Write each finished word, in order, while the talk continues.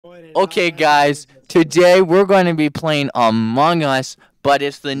Okay, guys, today we're going to be playing Among Us, but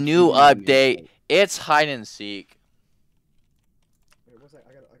it's the new update. It's hide and seek. Wait, what's that?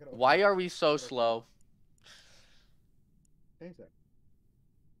 I gotta Why are we so slow? Change that.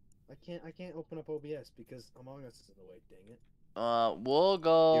 I can't open up OBS because Among Us is in the way. Dang it. We'll Yo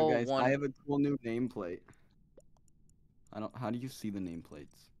go guys, I one. have a cool new nameplate. How do you see the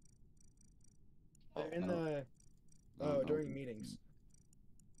nameplates? They're in I the don't know. during meetings.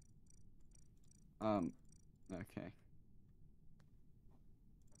 Okay.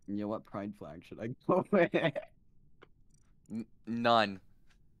 Yeah, what pride flag should I go with? None.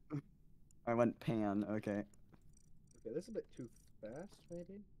 I went pan, okay. Okay, this is a bit too fast,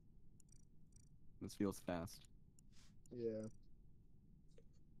 maybe. This feels fast. Yeah.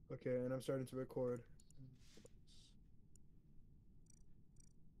 Okay, and I'm starting to record.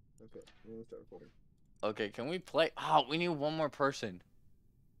 Okay, let's start recording. Okay, can we play? Oh, we need one more person.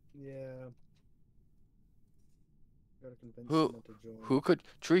 Yeah. Gotta convince Who? someone to join. Who could?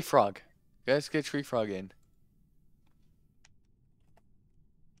 Tree Frog. Guys, get Tree Frog in.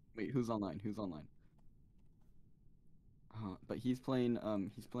 Wait, who's online? Who's online? But he's playing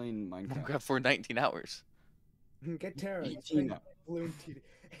Minecraft. Minecraft for 19 hours. Get Tara. 18 Balloon TD.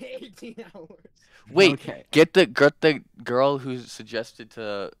 18 hours. Wait, Okay. get the girl who suggested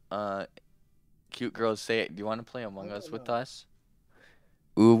to cute girls say it. Do you want to play Among Us with us?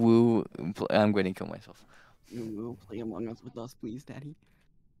 Ooh woo! I'm going to kill myself. Ooh, play Among Us with us, please, Daddy.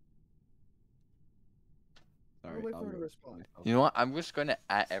 Sorry, Wait for her to respond. You know what? I'm just going to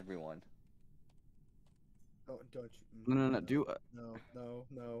at everyone. Oh, don't you. No, do no.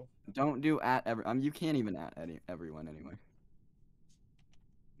 Don't do at every. You can't even at everyone anyway.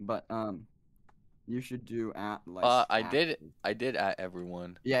 But you should do at like. I did at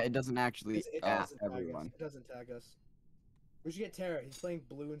everyone. Yeah, it doesn't actually it at doesn't everyone. It doesn't tag us. We should get Tara. He's playing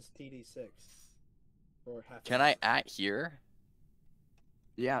Balloons TD6. For half. Can I at here?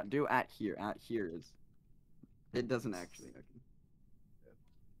 Yeah, do at here. At here is. It doesn't actually.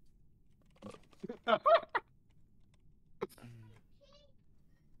 Okay.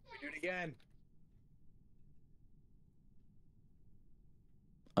 We do it again.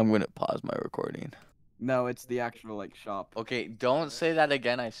 I'm going to pause my recording. No, it's the actual like shop. Okay, don't say that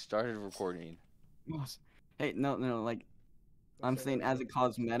again. I started recording. Hey, no, like I'm saying as a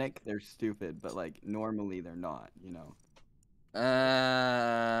cosmetic, they're stupid, but like normally they're not, you know. Now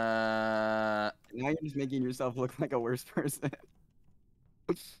you're just making yourself look like a worse person.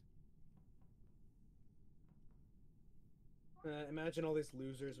 Imagine all these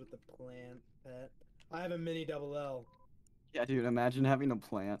losers with the plant pet. I have a mini double L. Yeah, dude, imagine having a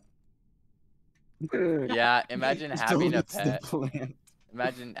plant. Yeah, imagine having a pet. Plant.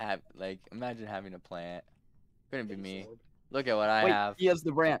 Imagine having a plant. Couldn't be me. Look at what I Wait, have. He has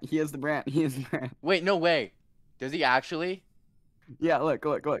the brand. He has the brand. He has the brand. Wait, no way. Does he actually? Yeah, look.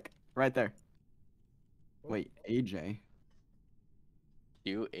 Right there. Wait, AJ.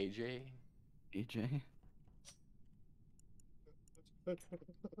 You, AJ? AJ?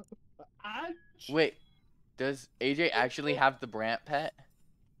 Wait, does AJ actually have the Brant pet?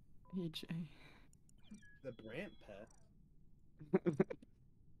 AJ. The Brant pet?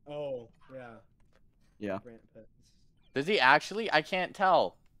 Oh, yeah. Yeah. Brant pet. Does he actually? I can't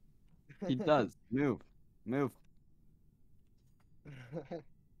tell. He does. Move.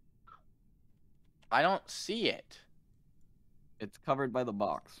 I don't see it. It's covered by the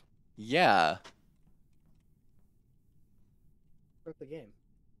box. Yeah. Start the game.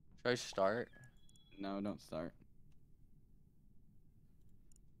 Should I start? No, don't start.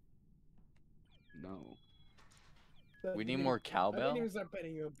 No. We need more cowbell? I didn't even start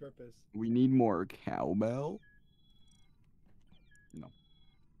petting you on purpose. We need more cowbell? No.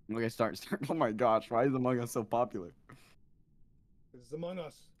 Okay, start. Oh my gosh, why is Among Us so popular? This is Among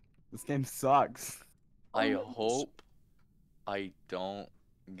Us. This game sucks. I hope I don't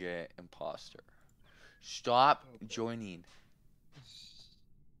get imposter. Stop joining.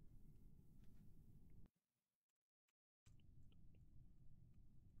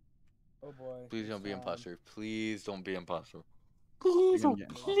 Oh boy. Please don't be imposter. Please don't be imposter. Please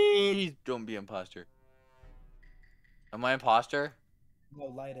Don't be imposter. Am I imposter? No,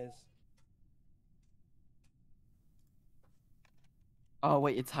 light is. Oh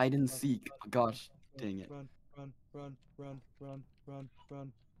wait, it's hide and seek. Oh, gosh, dang it. Run. I'm sorry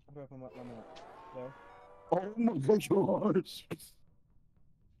if I'm there. Oh my gosh.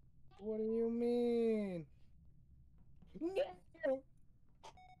 What do you mean?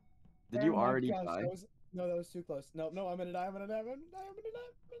 Did you already die? No, that was too close. No, I'm gonna die.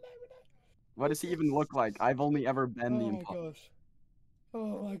 What does he even look like? I've only ever been the imposter. Oh my gosh.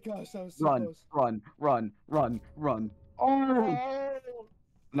 Oh my gosh, that was so Run, close. run, run, run, run. Oh! Oh!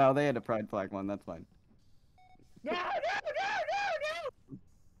 No, they had a pride flag one. That's fine. No, no, no, no, no!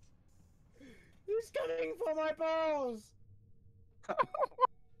 He's coming for my balls!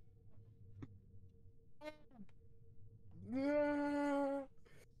 No!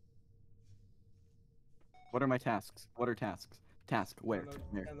 What are my tasks? What are tasks? Task where? Download,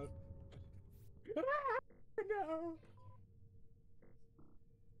 Where? download. No!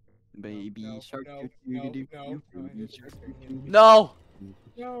 Baby no, shark. no, doo no, doo doo no, doo, no, baby here's the shark. mystery, doo here's doo the doo No! doo.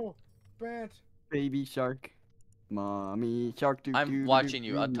 No! Brant! Baby shark. Mommy shark. Doo I'm doo doo watching doo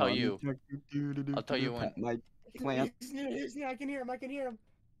you. doo. I'll tell Mommy you. shark. Doo doo doo doo I'll tell doo. you when. Pet my plant. He's near, I can hear him, I can hear him!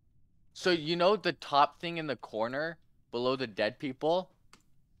 So you know the top thing in the corner below the dead people?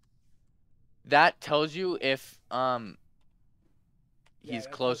 That tells you if he's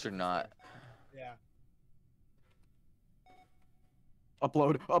that close tells or you for not. sure. Yeah.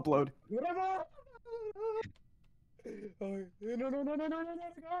 Upload. Upload. Whatever! Oh, no, no, no, no, no, no, no, no,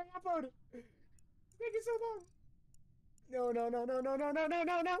 upload! It's taking so long! No, no, no, no, no, no, no, no, no, no,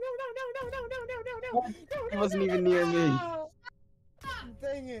 no, no, no, no, no, no, no, no, no, He no, wasn't no, even no, near me. no!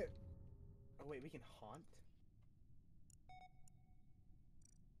 Dang it! Oh wait, we can haunt?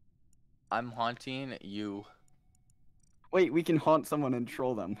 I'm haunting you. Wait, we can haunt someone and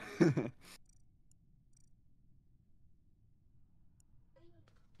troll them.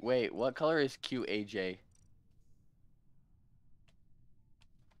 Wait, what color is cute AJ?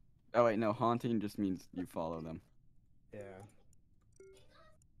 Oh wait, no, haunting just means you follow them. Yeah.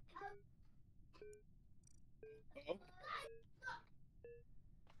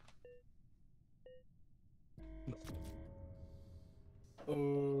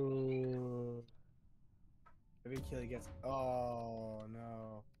 Oh. Maybe Keely gets. Oh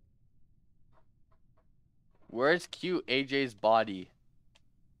no. Where's cute AJ's body?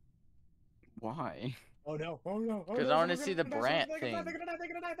 Why? Oh no. Oh no. Oh 'Cause no. I wanna someone's see gonna the die, Brant someone's gonna die, thing. they're gonna die, they're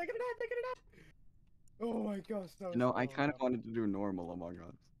gonna die, they're gonna die, they're gonna die. Oh my gosh. That was, You know, I oh, kind of no. wanted to do normal Among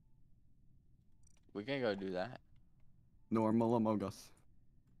Us. We can go do that. Normal Among Us.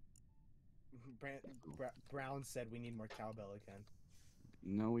 Brown said we need more cowbell again.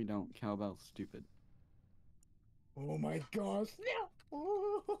 No, we don't. Cowbell's stupid. Oh my gosh. No.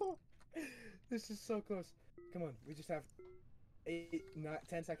 Oh, this is so close. Come on. We just have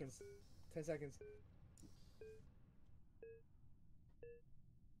 10 seconds. 10 seconds.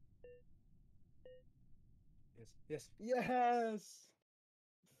 Yes. Yes. Yes.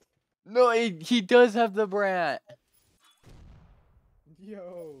 No, he does have the Brant.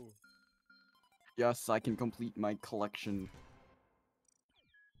 Yo. Yes, I can complete my collection.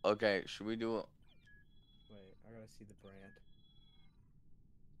 Okay, should we do? Wait, I gotta see the Brant.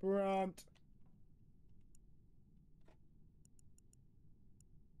 Brant.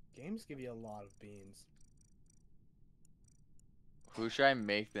 Games give you a lot of beans. Who should I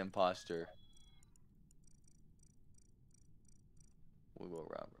make the imposter? We'll go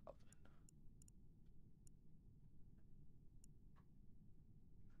round robin.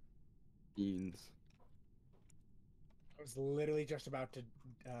 Beans. I was literally just about to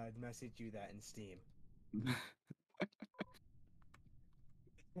message you that in Steam.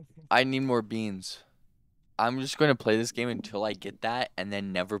 I need more beans. I'm just going to play this game until I get that and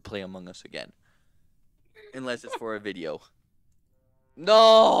then never play Among Us again. Unless it's for a video.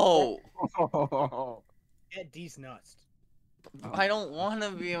 No! Get D's nuts. I don't want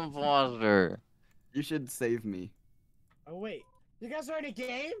to be imposter. You should save me. Oh wait, you guys are in a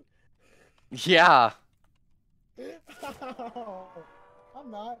game? Yeah. I'm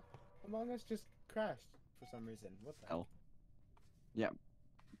not. Among Us just crashed for some reason. What the Hell. Yeah.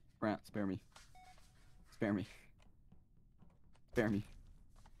 Brant, spare me. Spare me. Spare me.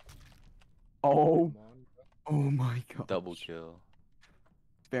 Oh. Come on. Oh my god. Double kill.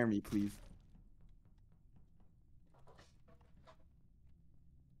 Spare me, please.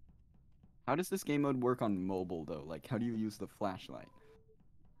 How does this game mode work on mobile though? Like, how do you use the flashlight?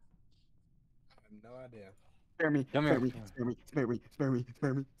 I have no idea. Spare me. Come Spare here. me. Spare me. Spare me. Spare me.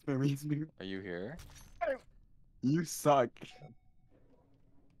 Spare me. Spare me. Spare me. Are you here? You suck.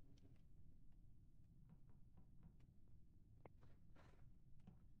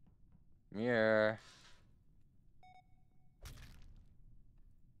 Mirror.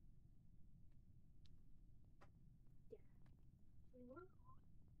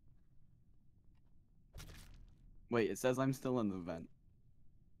 Wait, it says I'm still in the vent.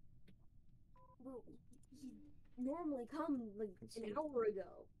 Well, he normally come like an hour ago.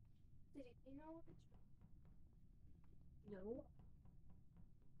 Did you know? No.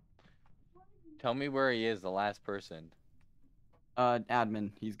 Tell me where he is, the last person.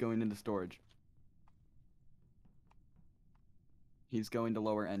 Admin. He's going into storage. He's going to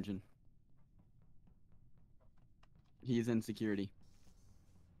lower engine. He's in security.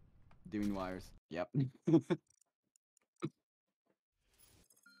 Doing wires. Yep.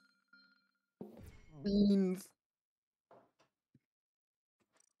 Beans.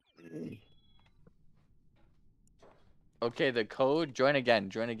 Okay, the code. Join again.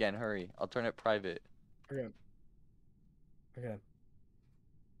 Join again. Hurry. I'll turn it private. Okay. Okay.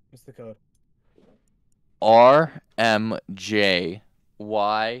 What's the code? RMJYHG.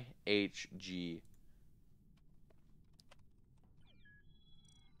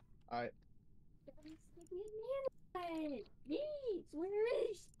 Alright. Jeez, where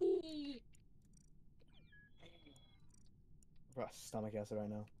is he? I've got stomach acid right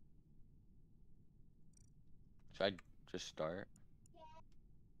now. Should I just start?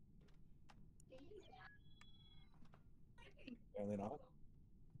 Apparently not.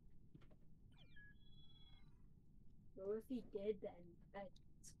 Or if he did, then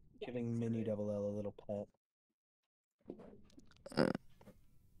that's Giving Mini Double L a little pet.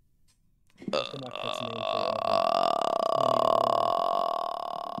 The Muck Pet's name forever. Mini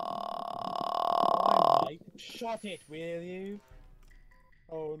Double L. Shut it, will you?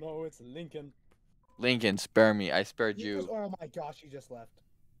 Oh no, it's Lincoln. Lincoln, spare me. I spared He you. just- oh my gosh, he just left.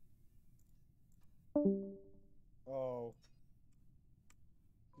 Oh.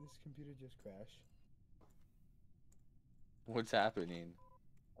 Did this computer just crash? What's happening?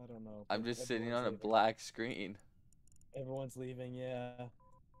 I don't know. I'm but just sitting everyone's on a leaving. black screen. Everyone's leaving, yeah.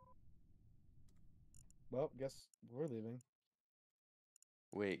 Well, guess we're leaving.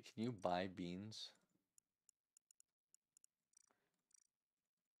 Wait, can you buy beans?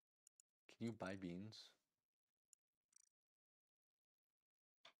 Can you buy beans?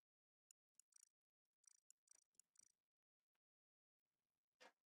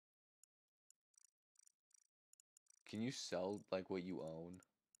 Can you sell like what you own?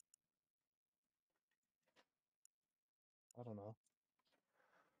 I don't know.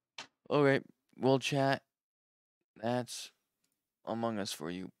 Alright, we'll chat. That's Among Us for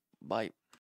you. Bye.